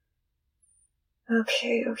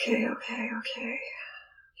Okay. Okay.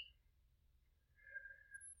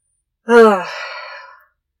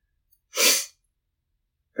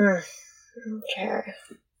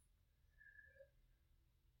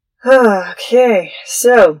 Okay,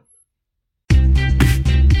 so.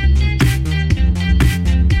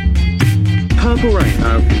 Purple Rain.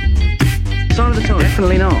 Sign of the Times.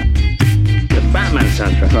 Definitely not. The Batman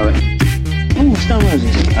soundtrack. Throw it. Oh, Stone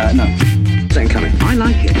Roses. No. Second Coming. I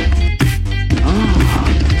like it.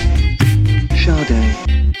 Sade.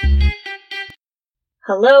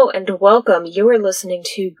 Hello and welcome. You are listening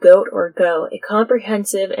to Goat or Go, a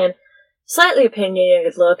comprehensive and slightly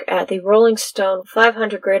opinionated look at the Rolling Stone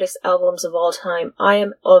 500 greatest albums of all time. I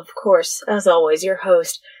am, of course, as always, your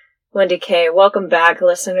host, Wendy K. Welcome back,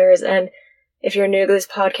 listeners, and if you're new to this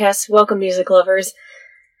podcast, welcome, music lovers.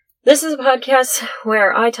 This is a podcast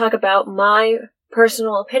where I talk about my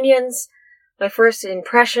personal opinions, my first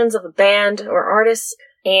impressions of a band or artist,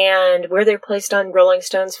 and where they're placed on Rolling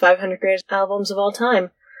Stone's 500 greatest albums of all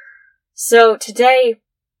time. So today,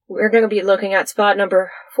 we're going to be looking at spot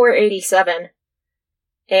number 487,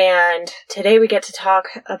 and today we get to talk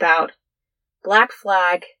about Black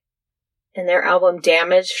Flag and their album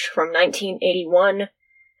Damaged from 1981,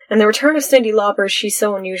 and the return of Cyndi Lauper's She's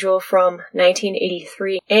So Unusual from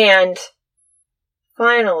 1983, and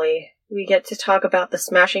finally, we get to talk about the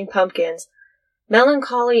Smashing Pumpkins'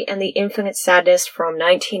 Melancholy and the Infinite Sadness from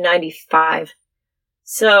 1995.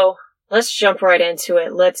 So, let's jump right into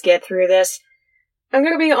it. Let's get through this. I'm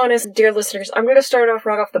going to be honest, dear listeners, I'm going to start off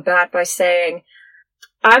right off the bat by saying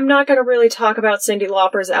I'm not going to really talk about Cyndi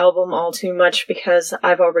Lauper's album all too much because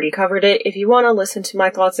I've already covered it. If you want to listen to my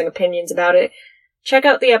thoughts and opinions about it, check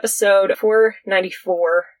out the episode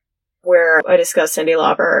 494 where I discuss Cyndi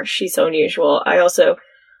Lauper, She's So Unusual. I also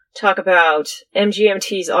talk about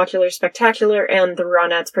MGMT's Ocular Spectacular and the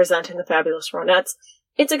Ronettes presenting the Fabulous Ronettes.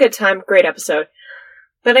 It's a good time, great episode.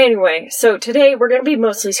 But anyway, so today we're going to be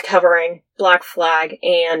mostly covering Black Flag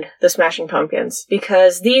and the Smashing Pumpkins,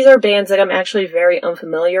 because these are bands that I'm actually very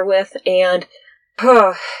unfamiliar with, and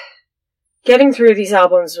getting through these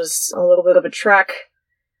albums was a little bit of a trek,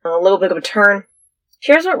 a little bit of a turn.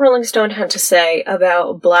 Here's what Rolling Stone had to say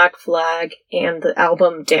about Black Flag and the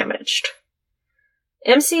album Damaged.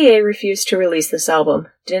 MCA refused to release this album,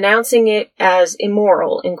 denouncing it as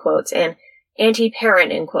immoral, in quotes, and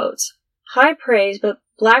anti-parent, in quotes. High praise, but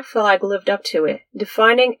Black Flag lived up to it,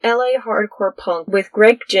 defining LA hardcore punk with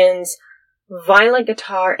Greg Ginn's violent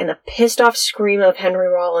guitar and the pissed-off scream of Henry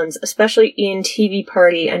Rollins, especially in TV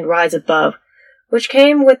Party and Rise Above, which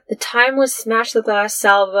came with the timeless Smash the Glass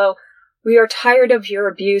salvo, "We are tired of your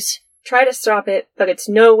abuse, try to stop it, but it's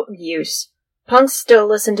no use. Punks still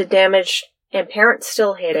listen to Damaged, and parents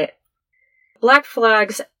still hate it." Black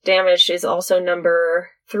Flag's Damaged is also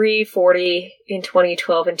number 340 in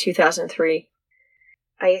 2012 and 2003.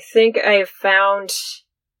 I think I have found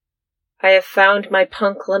my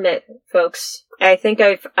punk limit, folks. I think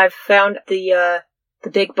I've found the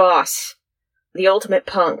big boss, the ultimate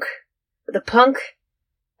punk. The punk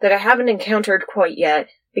that I haven't encountered quite yet,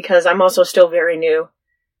 because I'm also still very new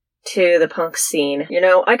to the punk scene. You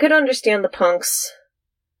know, I could understand the punks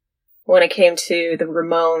when it came to the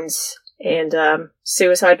Ramones and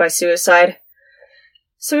Suicide by Suicide.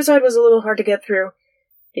 Suicide was a little hard to get through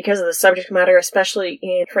because of the subject matter, especially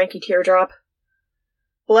in Frankie Teardrop.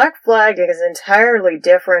 Black Flag is an entirely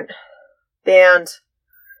different band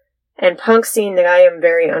and punk scene that I am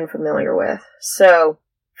very unfamiliar with. So,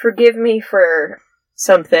 forgive me for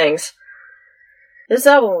some things. This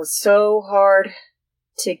album was so hard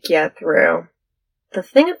to get through. The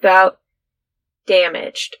thing about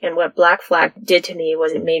Damaged and what Black Flag did to me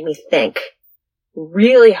was it made me think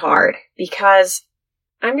really hard, because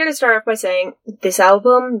I'm going to start off by saying this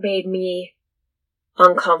album made me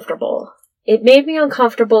uncomfortable. It made me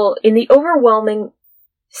uncomfortable in the overwhelming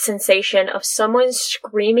sensation of someone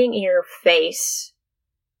screaming in your face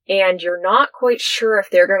and you're not quite sure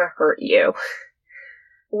if they're going to hurt you.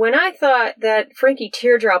 When I thought that Frankie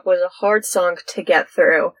Teardrop was a hard song to get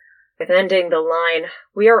through, with ending the line,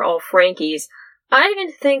 "We are all Frankies," I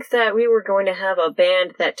didn't think that we were going to have a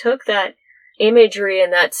band that took that imagery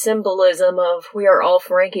and that symbolism of "we are all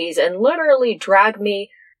Frankies" and literally dragged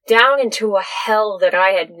me down into a hell that I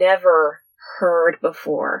had never heard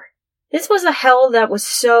before. This was a hell that was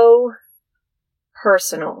so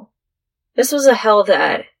personal. This was a hell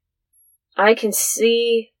that I can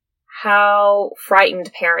see how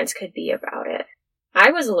frightened parents could be about it.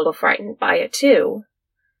 I was a little frightened by it too.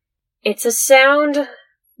 It's a sound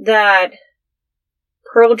that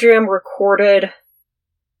Pearl Jam recorded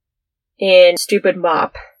in Stupid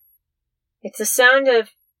Mop. It's a sound of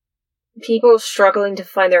people struggling to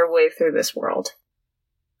find their way through this world.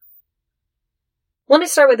 Let me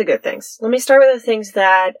start with the good things. Let me start with the things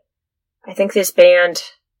that I think this band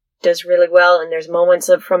does really well, and there's moments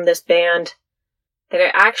from this band that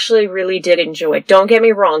I actually really did enjoy. Don't get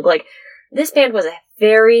me wrong, like, this band was a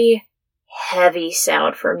very heavy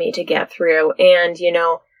sound for me to get through, and, you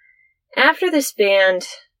know, after this band,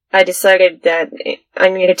 I decided that I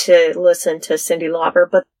needed to listen to Cyndi Lauper,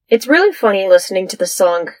 but it's really funny listening to the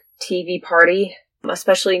song TV Party,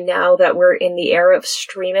 especially now that we're in the era of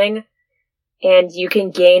streaming, and you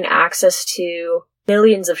can gain access to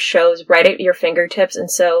millions of shows right at your fingertips, and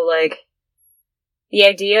so, like, the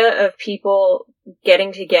idea of people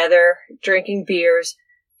getting together, drinking beers,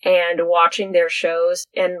 and watching their shows,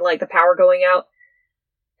 and, like, the power going out,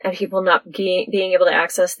 and people not being able to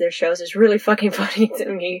access their shows is really fucking funny to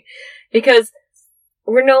me, because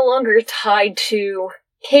we're no longer tied to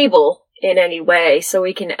cable in any way, so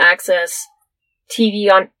we can access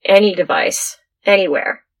TV on any device,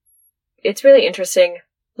 anywhere. It's really interesting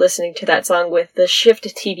listening to that song with the shift to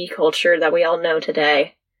TV culture that we all know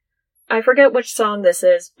today. I forget which song this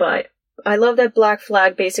is, but I love that Black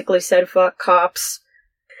Flag basically said fuck cops.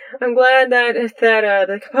 I'm glad that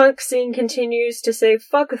the punk scene continues to say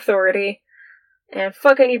fuck authority, and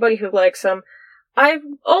fuck anybody who likes them. I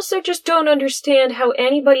also just don't understand how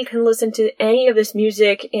anybody can listen to any of this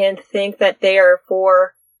music and think that they are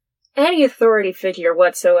for any authority figure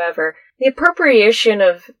whatsoever. The appropriation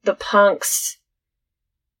of the punks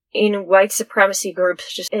in white supremacy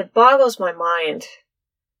groups it boggles my mind.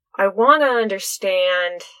 I want to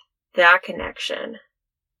understand that connection.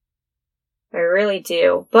 I really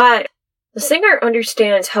do. But the singer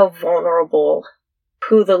understands how vulnerable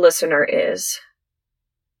who the listener is.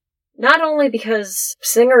 Not only because the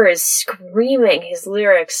singer is screaming his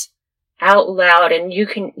lyrics out loud, and you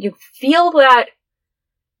feel that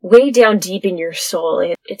way down deep in your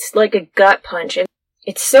soul. It's like a gut punch.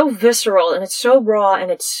 It's so visceral, and it's so raw, and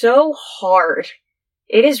it's so hard.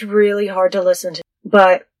 It is really hard to listen to.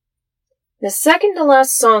 But the second to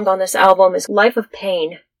last song on this album is Life of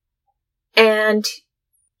Pain. And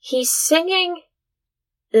he's singing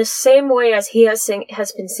the same way as he has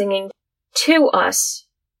been singing to us.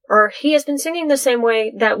 Or he has been singing the same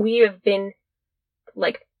way that we have been,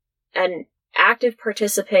 like, an active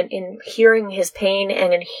participant in hearing his pain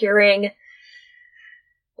and in hearing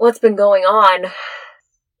what's been going on.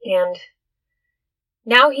 And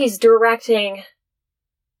now he's directing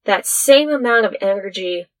that same amount of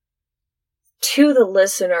energy to the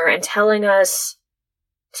listener and telling us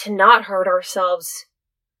to not hurt ourselves,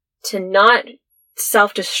 to not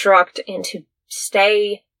self-destruct, and to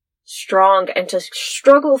stay strong, and to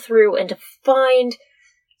struggle through, and to find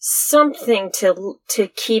something to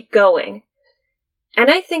keep going. And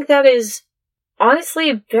I think that is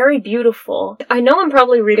honestly very beautiful. I know I'm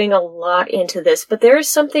probably reading a lot into this, but there is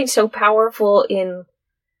something so powerful in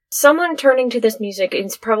someone turning to this music and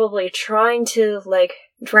probably trying to, like,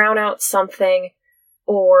 drown out something,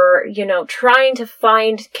 or, you know, trying to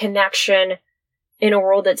find connection in a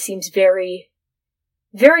world that seems very,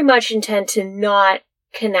 very much intent to not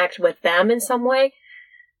connect with them in some way.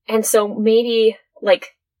 And so maybe,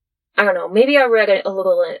 like, I don't know, maybe I read it a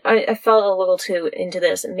little, I felt a little too into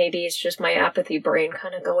this, and maybe it's just my apathy brain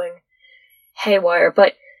kind of going haywire,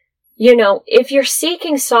 but, you know, if you're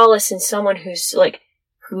seeking solace in someone who's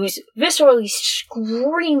viscerally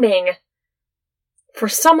screaming for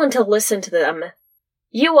someone to listen to them,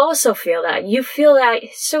 you also feel that. You feel that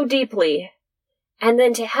so deeply. And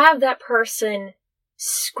then to have that person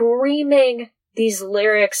screaming these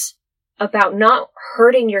lyrics about not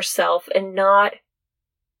hurting yourself and not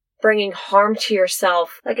bringing harm to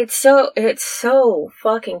yourself, like, it's so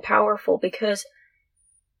fucking powerful, because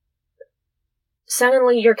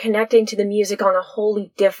suddenly you're connecting to the music on a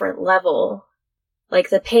wholly different level. Like,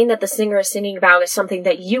 the pain that the singer is singing about is something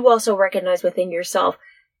that you also recognize within yourself.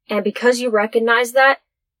 And because you recognize that,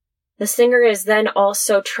 the singer is then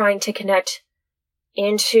also trying to connect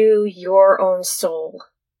into your own soul.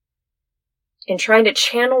 And trying to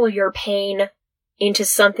channel your pain into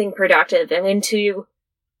something productive and into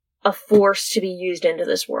a force to be used into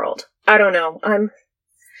this world. I don't know. I'm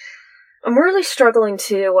really struggling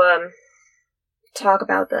to talk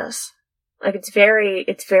about this. Like, it's very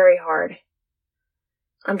hard.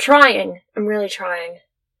 I'm trying. I'm really trying.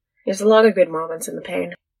 There's a lot of good moments in the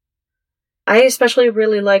pain. I especially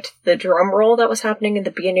really liked the drum roll that was happening in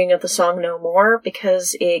the beginning of the song No More,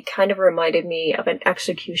 because it kind of reminded me of an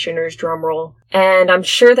Executioner's drum roll. And I'm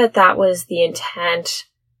sure that that was the intent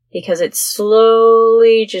because it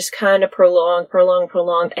slowly just kind of prolonged,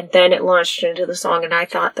 and then it launched into the song, and I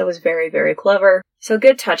thought that was very, very clever. So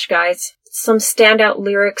good touch, guys. Some standout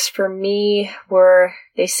lyrics for me were,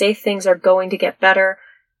 they say things are going to get better.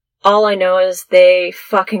 All I know is they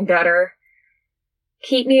fucking better.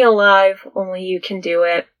 Keep me alive, only you can do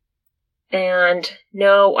it. And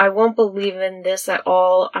no, I won't believe in this at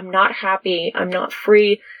all. I'm not happy. I'm not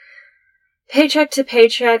free. Paycheck to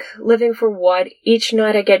paycheck, living for what? Each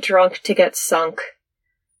night I get drunk to get sunk.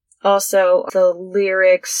 Also, the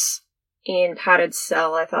lyrics in Padded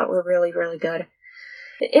Cell I thought were really, really good.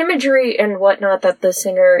 The imagery and whatnot that the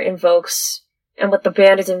singer invokes and what the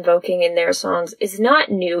band is invoking in their songs is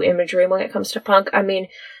not new imagery when it comes to punk. I mean,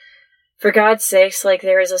 for God's sakes, like,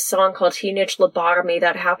 there is a song called Teenage Lobotomy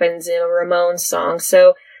that happens in a Ramones song,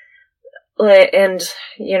 so, and,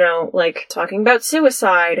 you know, like, talking about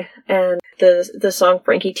suicide, and the song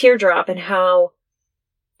Frankie Teardrop, and how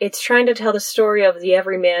it's trying to tell the story of the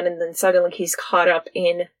everyman, and then suddenly he's caught up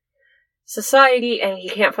in society, and he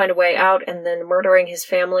can't find a way out, and then murdering his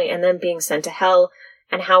family, and then being sent to hell,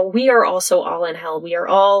 and how we are also all in hell. We are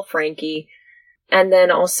all Frankie. And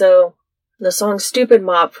then also the song Stupid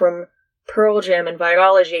Mop from Pearl Jam and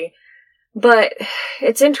Virology. But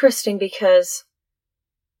it's interesting because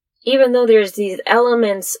even though there's these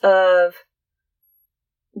elements of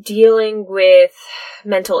dealing with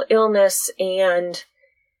mental illness and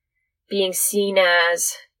being seen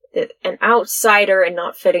as an outsider and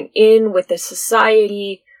not fitting in with the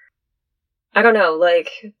society, I don't know, like,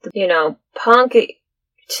 you know, punk,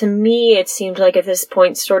 to me, it seemed like at this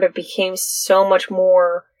point sort of became so much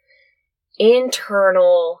more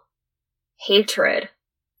internal hatred.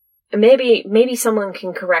 Maybe someone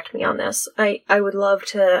can correct me on this. I would love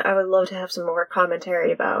to have some more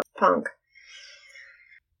commentary about punk.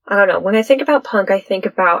 I don't know. When I think about punk, I think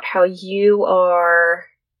about how you are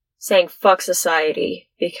saying fuck society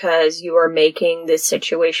because you are making this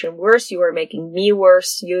situation worse. You are making me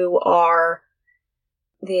worse.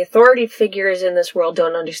 The authority figures in this world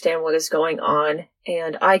don't understand what is going on,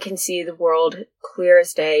 and I can see the world clear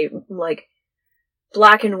as day, like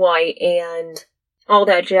black and white and all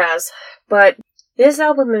that jazz. But this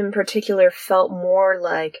album in particular felt more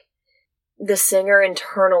like the singer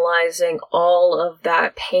internalizing all of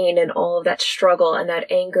that pain and all of that struggle and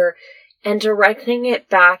that anger and directing it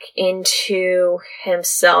back into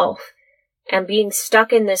himself and being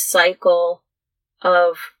stuck in this cycle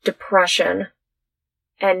of depression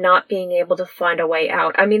and not being able to find a way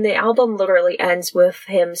out. I mean, the album literally ends with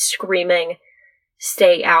him screaming,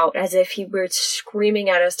 "Stay out," as if he were screaming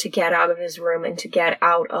at us to get out of his room and to get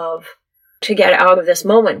out of this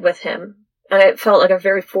moment with him. And it felt like a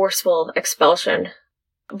very forceful expulsion.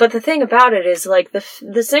 But the thing about it is, like, the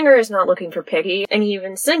singer is not looking for pity, and he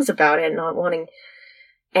even sings about it, not wanting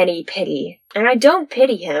any pity. And I don't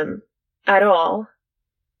pity him at all.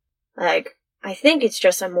 Like, I think it's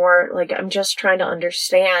just I'm just trying to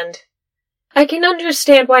understand. I can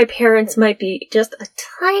understand why parents might be just a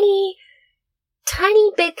tiny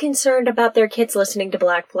bit concerned about their kids listening to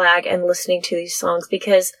Black Flag and listening to these songs,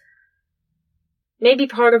 because maybe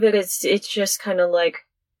part of it is it's just kind of like,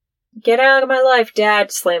 get out of my life,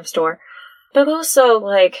 Dad, slam store. But also,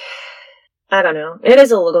 like, I don't know, it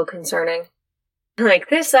is a little concerning. Like,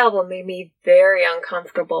 this album made me very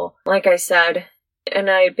uncomfortable, like I said.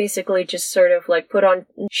 And I basically just sort of, like, put on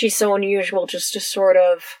She's So Unusual just to sort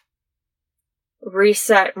of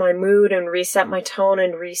reset my mood and reset my tone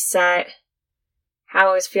and reset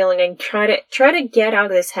how I was feeling and try to get out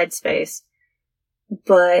of this headspace.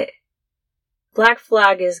 But Black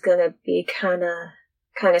Flag is gonna be kinda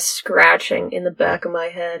scratching in the back of my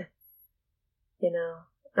head. You know,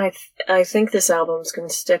 I think this album's gonna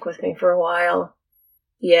stick with me for a while.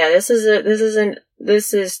 Yeah, this is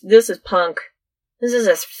punk. This is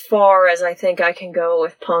as far as I think I can go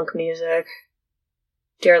with punk music,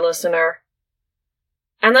 dear listener.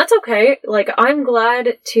 And that's okay. Like, I'm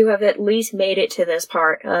glad to have at least made it to this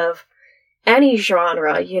part of any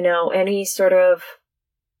genre, you know, any sort of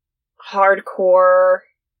hardcore.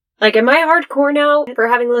 Like, am I hardcore now for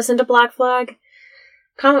having listened to Black Flag?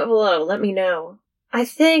 Comment below, let me know. I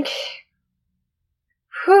think,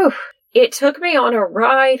 it took me on a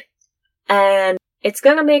ride, and it's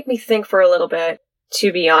gonna make me think for a little bit.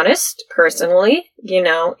 To be honest, personally, you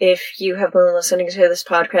know, if you have been listening to this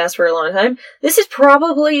podcast for a long time, this is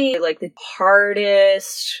probably, like, the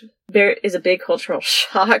hardest. There is a big cultural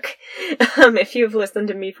shock, if you've listened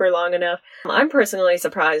to me for long enough. I'm personally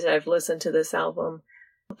surprised I've listened to this album.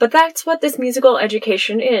 But that's what this musical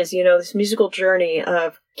education is, you know, this musical journey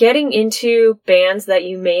of getting into bands that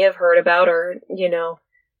you may have heard about or, you know,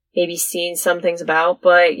 maybe seen some things about,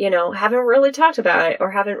 but, you know, haven't really talked about it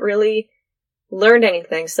or haven't really learned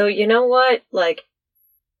anything. So, you know what? Like,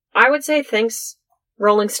 I would say thanks,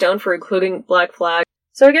 Rolling Stone, for including Black Flag.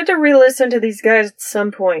 So I get to re-listen to these guys at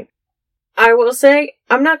some point. I will say,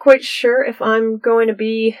 I'm not quite sure if I'm going to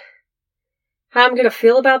be, how I'm going to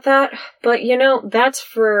feel about that, but, you know, that's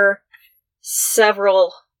for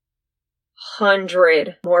several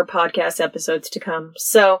hundred more podcast episodes to come.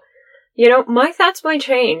 So, you know, my thoughts might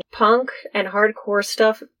change. Punk and hardcore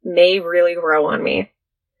stuff may really grow on me.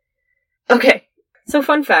 Okay, so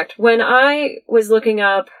fun fact. When I was looking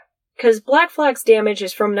up, because Black Flag's Damage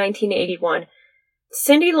is from 1981,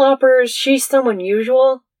 Cyndi Lauper's She's So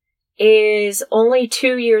Unusual is only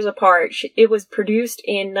 2 years apart. It was produced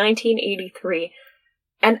in 1983.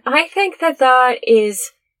 And I think that that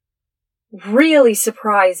is really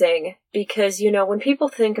surprising because, you know, when people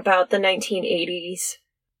think about the 1980s,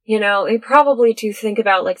 you know, they probably do think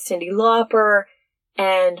about, like, Cyndi Lauper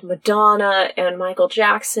and Madonna and Michael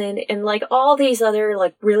Jackson and, like, all these other,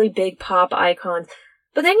 like, really big pop icons.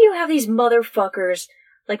 But then you have these motherfuckers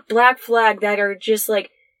like Black Flag that are just, like,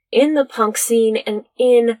 in the punk scene and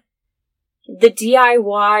in the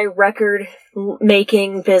DIY record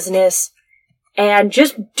making business and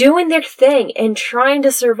just doing their thing and trying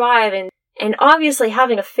to survive and obviously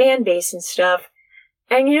having a fan base and stuff.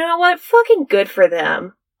 And you know what? Fucking good for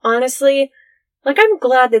them. Honestly, like, I'm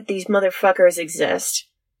glad that these motherfuckers exist.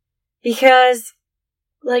 Because,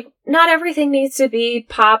 like, not everything needs to be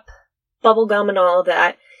pop, bubblegum, and all of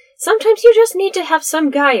that. Sometimes you just need to have some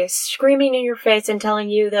guy screaming in your face and telling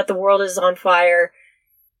you that the world is on fire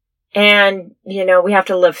and, you know, we have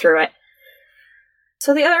to live through it.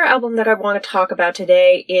 So the other album that I want to talk about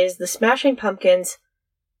today is the Smashing Pumpkins'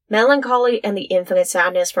 Melancholy and the Infinite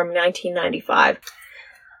Sadness from 1995.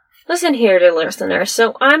 Listen here, dear listener.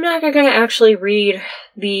 So I'm not going to actually read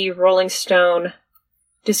the Rolling Stone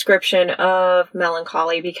description of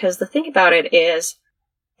Melancholy because the thing about it is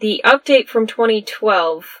the update from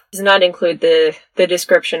 2012 does not include the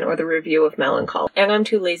description or the review of Melancholy, and I'm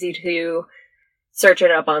too lazy to search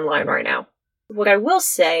it up online right now. What I will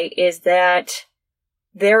say is that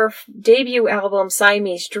their debut album,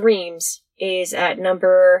 Siamese Dreams, is at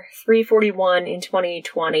number 341 in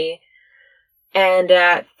 2020, and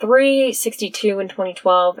at 362 in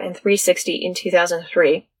 2012, and 360 in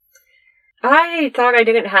 2003. I thought I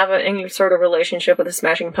didn't have any sort of relationship with the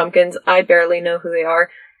Smashing Pumpkins. I barely know who they are.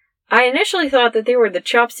 I initially thought that they were the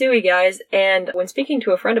Chop Suey guys, and when speaking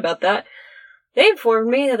to a friend about that, they informed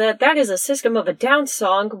me that that is a System of a Down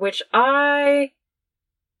song, which I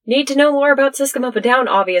need to know more about System of a Down,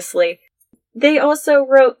 obviously. They also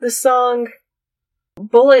wrote the song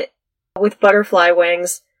Bullet with Butterfly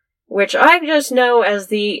Wings, which I just know as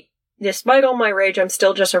the Despite All My Rage, I'm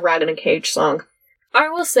Still Just a Rat in a Cage song. I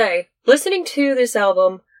will say, listening to this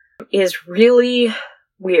album is really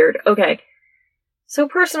weird. Okay, so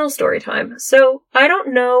personal story time. So, I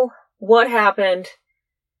don't know what happened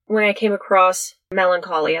when I came across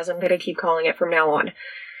Melancholy, as I'm going to keep calling it from now on.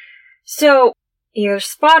 So, either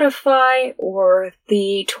Spotify or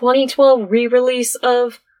the 2012 re-release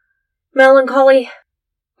of Melancholy.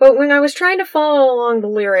 But when I was trying to follow along the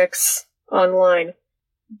lyrics online,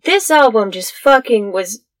 this album just fucking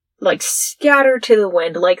was, like, scattered to the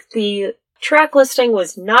wind. Like, the track listing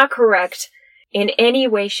was not correct in any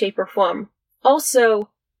way, shape, or form. Also,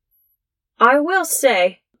 I will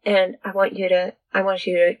say, and I want you to,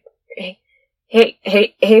 hey,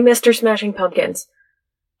 Mr. Smashing Pumpkins,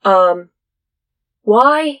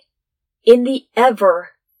 why in the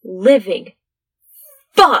ever-living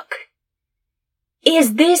fuck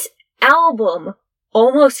is this album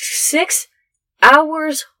almost 6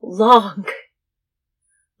 hours long?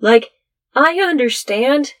 Like, I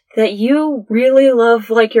understand that you really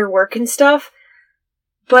love, like, your work and stuff,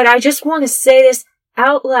 but I just want to say this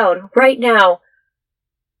out loud right now.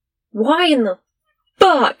 Why in the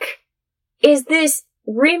fuck is this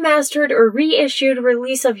remastered or reissued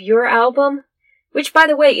release of your album, which, by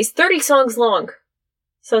the way, is 30 songs long?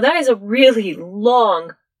 So that is a really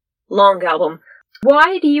long album.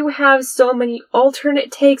 Why do you have so many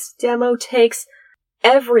alternate takes, demo takes,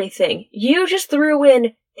 everything? You just threw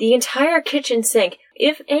in the entire kitchen sink.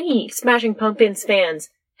 If any Smashing Pumpkins fans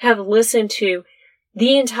have listened to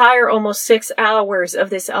the entire almost 6 hours of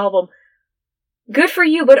this album, good for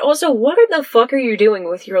you, but also, what the fuck are you doing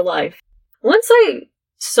with your life? Once I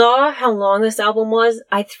saw how long this album was,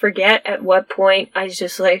 I forget at what point I was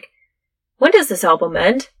just like, when does this album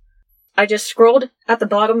end? I just scrolled at the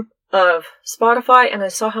bottom of Spotify and I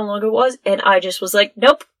saw how long it was, and I just was like,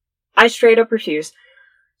 nope, I straight up refuse.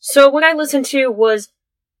 So what I listened to was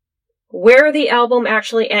where the album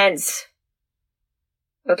actually ends.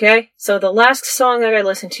 Okay? So the last song that I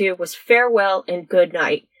listened to was Farewell and Good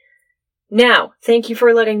Night. Now, thank you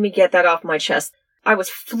for letting me get that off my chest. I was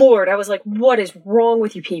floored. I was like, what is wrong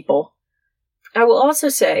with you people? I will also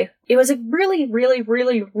say, it was a really, really,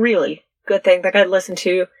 really, really good thing that I listened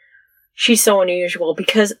to She's So Unusual,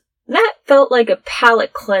 because that felt like a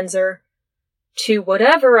palate cleanser to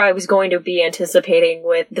whatever I was going to be anticipating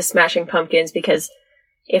with the Smashing Pumpkins, because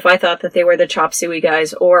if I thought that they were the Chop Suey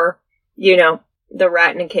guys, or, you know, the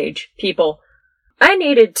Rat in a Cage people, I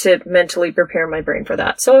needed to mentally prepare my brain for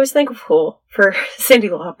that. So I was thankful for Cyndi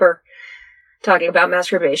Lauper talking about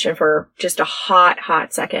masturbation for just a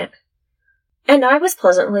hot second. And I was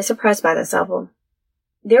pleasantly surprised by this album.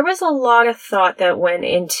 There was a lot of thought that went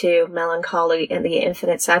into Melancholy and the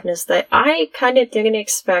Infinite Sadness that I kind of didn't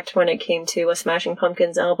expect when it came to a Smashing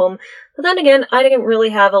Pumpkins album. But then again, I didn't really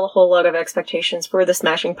have a whole lot of expectations for the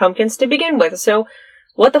Smashing Pumpkins to begin with, so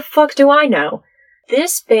what the fuck do I know?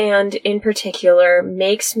 This band in particular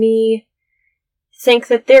makes me think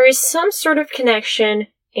that there is some sort of connection,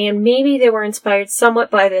 and maybe they were inspired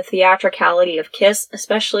somewhat by the theatricality of Kiss,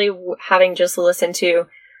 especially having just listened to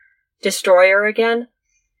Destroyer again.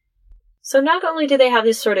 So not only do they have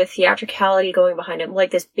this sort of theatricality going behind them,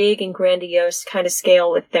 like this big and grandiose kind of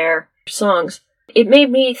scale with their songs, it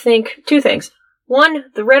made me think two things. One,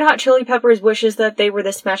 the Red Hot Chili Peppers wishes that they were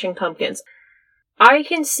the Smashing Pumpkins. I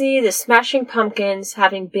can see the Smashing Pumpkins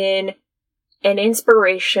having been an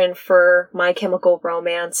inspiration for My Chemical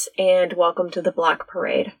Romance and Welcome to the Black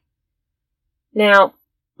Parade. Now,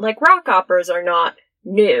 like, rock operas are not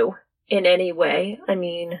new in any way. I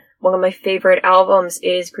mean, one of my favorite albums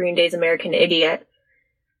is Green Day's American Idiot,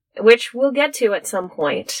 which we'll get to at some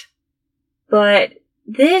point. But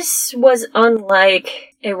this was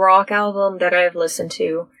unlike a rock album that I've listened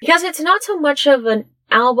to, because it's not so much of an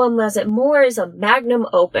album as it more is a magnum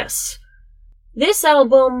opus. This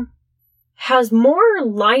album has more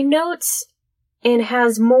line notes and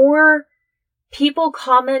has more people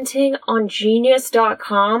commenting on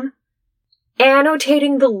Genius.com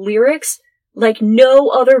annotating the lyrics like no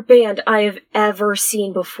other band I have ever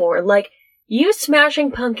seen before. Like, you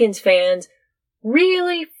Smashing Pumpkins fans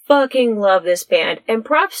really fucking love this band, and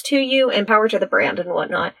props to you and power to the brand and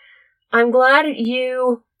whatnot. I'm glad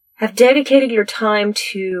you have dedicated your time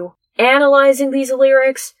to analyzing these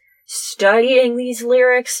lyrics, studying these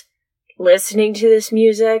lyrics, listening to this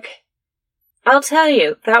music. I'll tell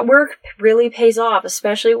you, that work really pays off,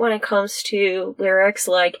 especially when it comes to lyrics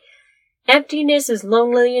like emptiness is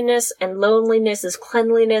loneliness, and loneliness is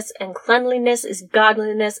cleanliness, and cleanliness is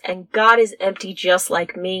godliness, and God is empty just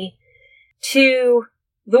like me, to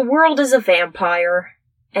the world is a vampire,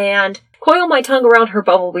 and coil my tongue around her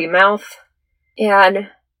bubbly mouth, and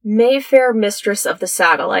Mayfair, mistress of the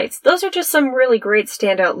satellites. Those are just some really great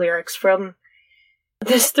standout lyrics from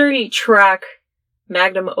this 30-track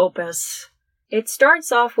magnum opus. It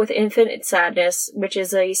starts off with Infinite Sadness, which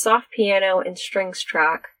is a soft piano and strings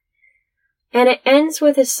track. And it ends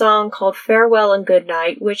with a song called Farewell and Good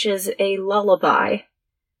Night, which is a lullaby,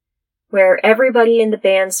 where everybody in the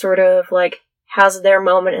band sort of, like, has their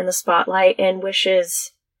moment in the spotlight and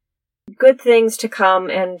wishes good things to come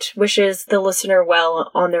and wishes the listener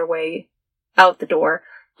well on their way out the door.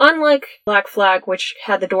 Unlike Black Flag, which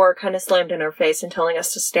had the door kind of slammed in our face and telling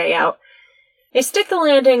us to stay out. They stick the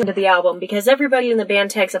landing to the album because everybody in the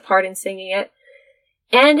band takes a part in singing it,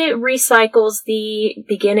 and it recycles the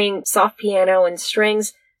beginning soft piano and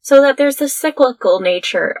strings so that there's this cyclical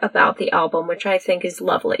nature about the album, which I think is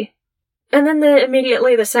lovely. And then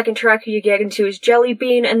immediately the second track you get into is Jelly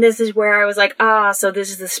Bean, and this is where I was like, so this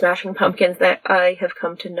is the Smashing Pumpkins that I have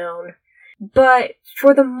come to know. But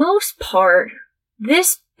for the most part,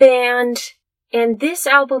 this band, and this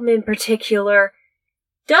album in particular,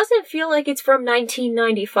 doesn't feel like it's from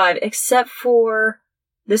 1995, except for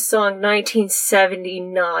the song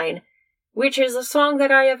 1979, which is a song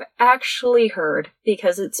that I have actually heard,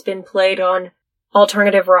 because it's been played on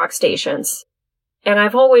alternative rock stations. And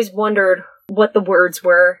I've always wondered what the words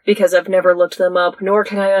were, because I've never looked them up, nor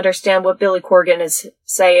can I understand what Billy Corgan is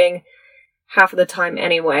saying half of the time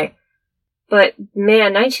anyway. But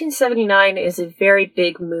man, 1979 is a very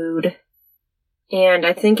big mood, and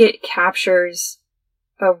I think it captures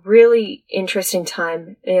a really interesting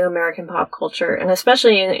time in American pop culture, and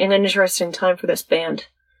especially in an interesting time for this band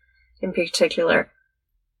in particular.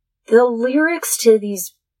 The lyrics to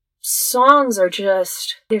these songs are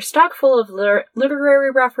just, they're stock full of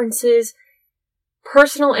literary references,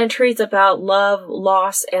 personal entries about love,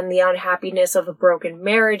 loss, and the unhappiness of a broken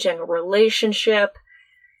marriage and a relationship,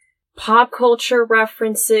 pop culture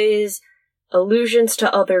references, allusions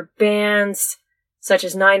to other bands, such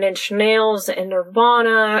as Nine Inch Nails and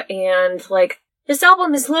Nirvana, and, like, this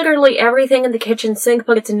album is literally everything in the kitchen sink,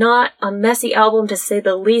 but it's not a messy album to say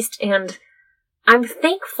the least, and I'm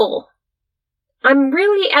thankful. I'm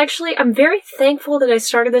very thankful that I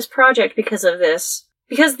started this project because of this.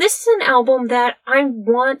 Because this is an album that I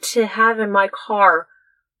want to have in my car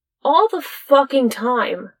all the fucking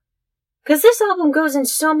time. Because this album goes in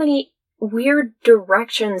so many weird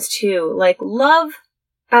directions, too. Like, Love,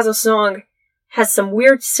 as a song, has some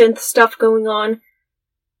weird synth stuff going on.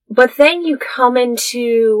 But then you come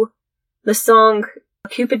into the song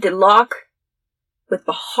Cupid de Lock with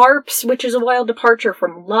the harps, which is a wild departure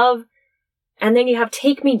from Love. And then you have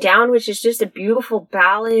Take Me Down, which is just a beautiful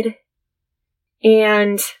ballad.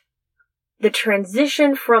 And the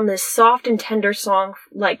transition from this soft and tender song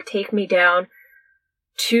like Take Me Down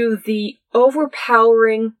to the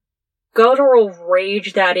overpowering guttural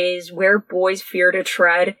rage that is Where Boys Fear to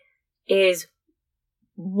Tread is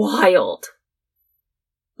wild.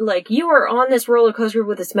 Like, you are on this roller coaster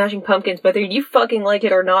with the Smashing Pumpkins, whether you fucking like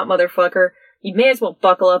it or not, motherfucker. You may as well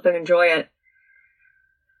buckle up and enjoy it.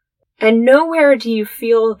 And nowhere do you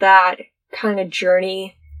feel that kind of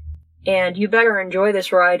journey, and you better enjoy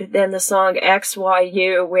this ride, than the song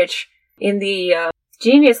XYU, which in the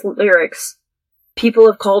Genius lyrics, people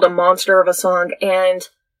have called a monster of a song, and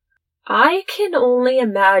I can only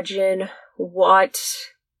imagine what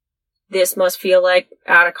this must feel like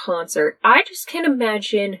at a concert. I just can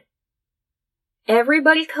imagine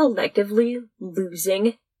everybody collectively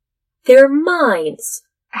losing their minds.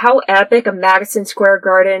 How epic a Madison Square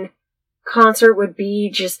Garden concert would be,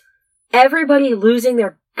 just everybody losing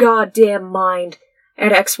their goddamn mind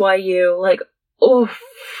at XYU. Like, oof.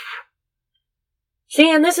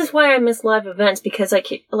 See, and this is why I miss live events, because it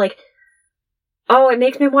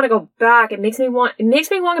makes me want to go back. It makes me want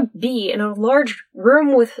to be in a large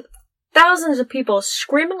room with thousands of people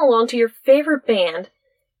screaming along to your favorite band,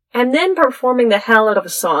 and then performing the hell out of a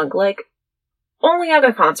song. Like, only at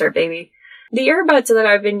a concert, baby. The earbuds that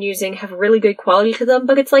I've been using have really good quality to them,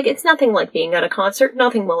 but it's nothing like being at a concert.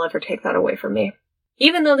 Nothing will ever take that away from me.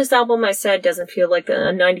 Even though this album, I said, doesn't feel like a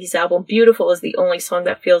 90s album, Beautiful is the only song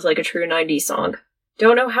that feels like a true 90s song.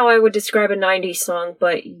 Don't know how I would describe a 90s song,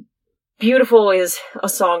 but Beautiful is a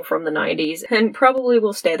song from the 90s, and probably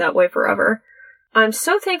will stay that way forever. I'm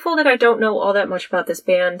so thankful that I don't know all that much about this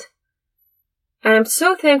band. And I'm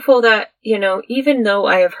so thankful that, even though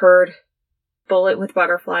I have heard Bullet with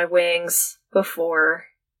Butterfly Wings before,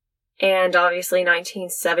 and obviously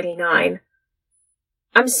 1979,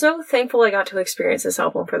 I'm so thankful I got to experience this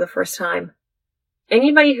album for the first time.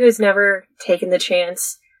 Anybody who's never taken the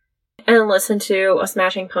chance and listened to a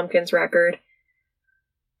Smashing Pumpkins record,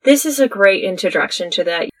 this is a great introduction to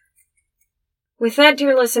that. With that,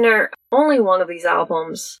 dear listener, only one of these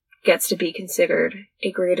albums gets to be considered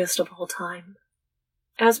a greatest of all time,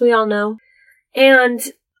 as we all know. And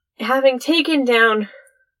having taken down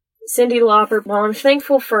Cyndi Lauper, while I'm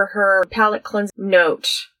thankful for her palate cleanse note,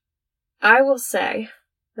 I will say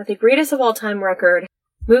that the greatest of all time record,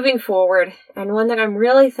 moving forward, and one that I'm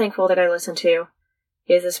really thankful that I listened to,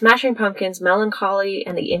 is the Smashing Pumpkins' Melancholy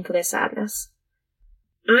and the Infinite Sadness.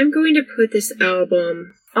 I'm going to put this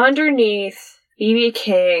album underneath B.B.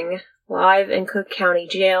 King, Live in Cook County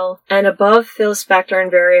Jail, and above Phil Spector and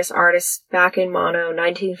various artists back in mono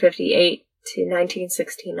 1958 to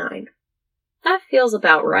 1969. That feels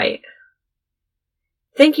about right.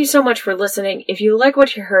 Thank you so much for listening. If you like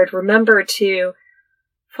what you heard, remember to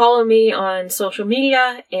follow me on social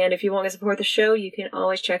media, and if you want to support the show, you can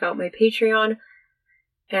always check out my Patreon.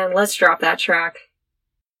 And let's drop that track.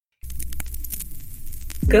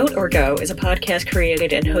 Goat or Go is a podcast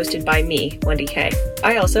created and hosted by me, Wendy K.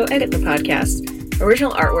 I also edit the podcast.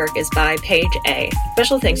 Original artwork is by Paige A.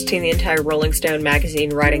 Special thanks to the entire Rolling Stone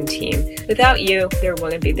magazine writing team. Without you, there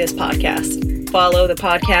wouldn't be this podcast. Follow the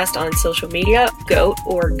podcast on social media, Goat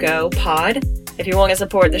or Go Pod. If you want to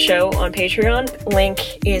support the show on Patreon, link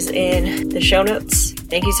is in the show notes.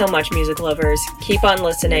 Thank you so much, music lovers. Keep on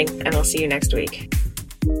listening, and I'll see you next week.